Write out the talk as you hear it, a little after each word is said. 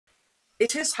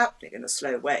it is happening in a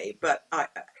slow way, but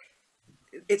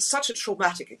it's such a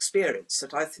traumatic experience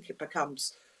that I think it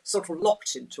becomes sort of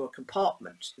locked into a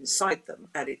compartment inside them,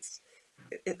 and it's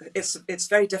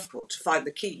very difficult to find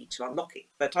the key to unlock it.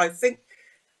 But I think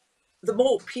the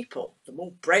more people, the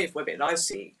more brave women I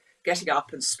see getting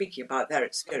up and speaking about their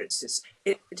experiences,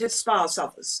 it inspires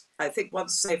others. I think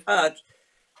once they've heard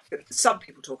some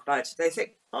people talk about it, they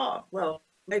think, oh, well,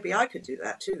 maybe I could do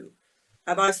that too.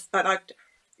 And I,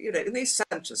 in these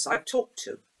centres, I've talked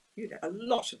to, a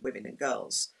lot of women and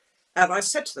girls, and I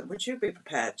said to them, would you be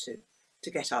prepared to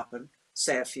get up and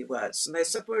say a few words? And they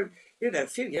said, well, a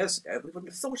few years ago we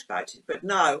wouldn't have thought about it, but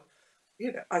now,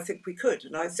 I think we could.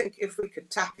 And I think if we could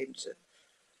tap into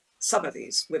some of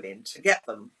these women to get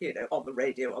them, on the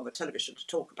radio, on the television to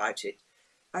talk about it,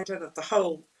 I don't know, the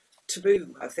whole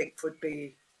taboo, I think, would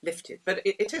be lifted. But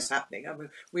it is happening. I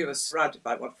mean, we were surrounded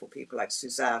by wonderful people like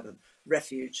Suzanne and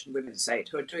Refuge and Women's Aid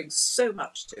who are doing so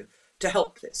much to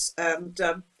help this. And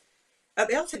the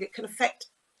other thing, it can affect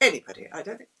anybody. I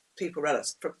don't think people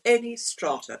realise, from any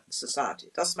strata in society.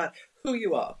 It doesn't matter who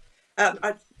you are. And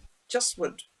I just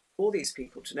want all these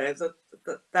people to know that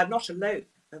they're not alone,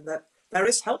 and that there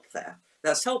is help there.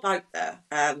 There's help out there,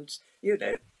 and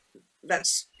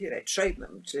let's train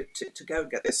them to go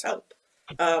and get this help.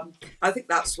 I think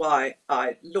that's why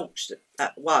I launched it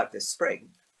at Wild this spring.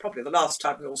 Probably the last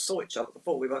time we all saw each other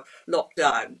before we were locked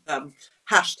down.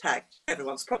 Hashtag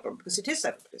everyone's problem, because it is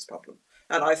everybody's problem.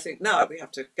 And I think now we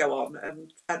have to go on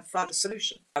and find a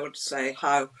solution. I want to say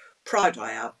how proud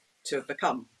I am to have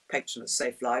become patron of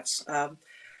Safe Lives. And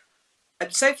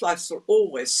Safe Lives will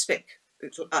always stick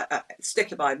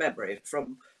in my memory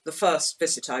from the first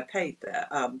visit I paid there.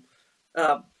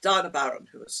 Diana Barron,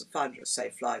 who was the founder of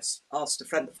Safe Lives, asked a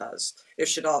friend of hers if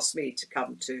she'd asked me to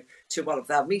come to one of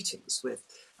their meetings with,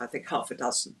 I think, half a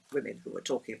dozen women who were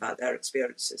talking about their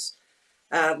experiences.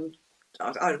 And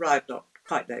I arrived not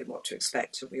quite knowing what to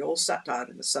expect, and we all sat down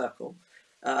in a circle,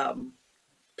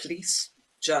 police,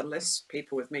 journalists,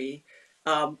 people with me,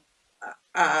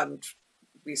 and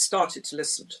we started to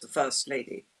listen to the First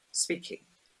Lady speaking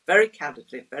very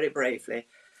candidly, very bravely,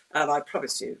 and I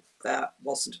promise you there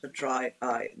wasn't a dry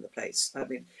eye in the place. I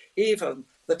mean, even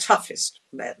the toughest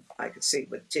men I could see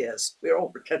with tears. We were all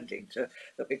pretending that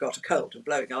we got a cold and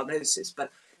blowing our noses,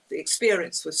 but the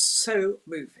experience was so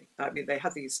moving. I mean, they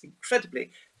had these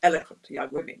incredibly eloquent young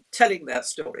women telling their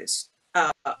stories,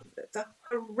 the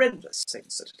horrendous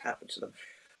things that had happened to them.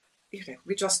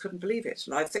 We just couldn't believe it.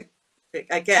 And I think,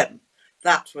 again,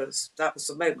 that was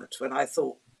the moment when I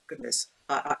thought, goodness,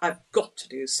 I've got to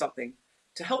do something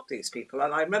to help these people.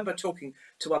 And I remember talking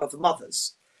to one of the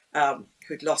mothers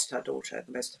who'd lost her daughter in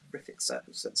the most horrific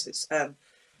circumstances. And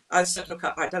I said, look,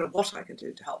 I don't know what I can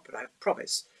do to help, but I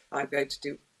promise I'm going to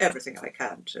do everything I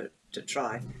can to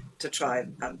try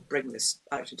and bring this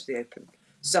out into the open.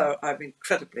 So I'm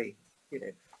incredibly,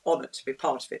 honoured to be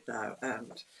part of it now.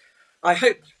 And I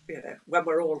hope, when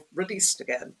we're all released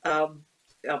again,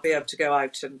 I'll be able to go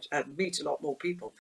out and meet a lot more people.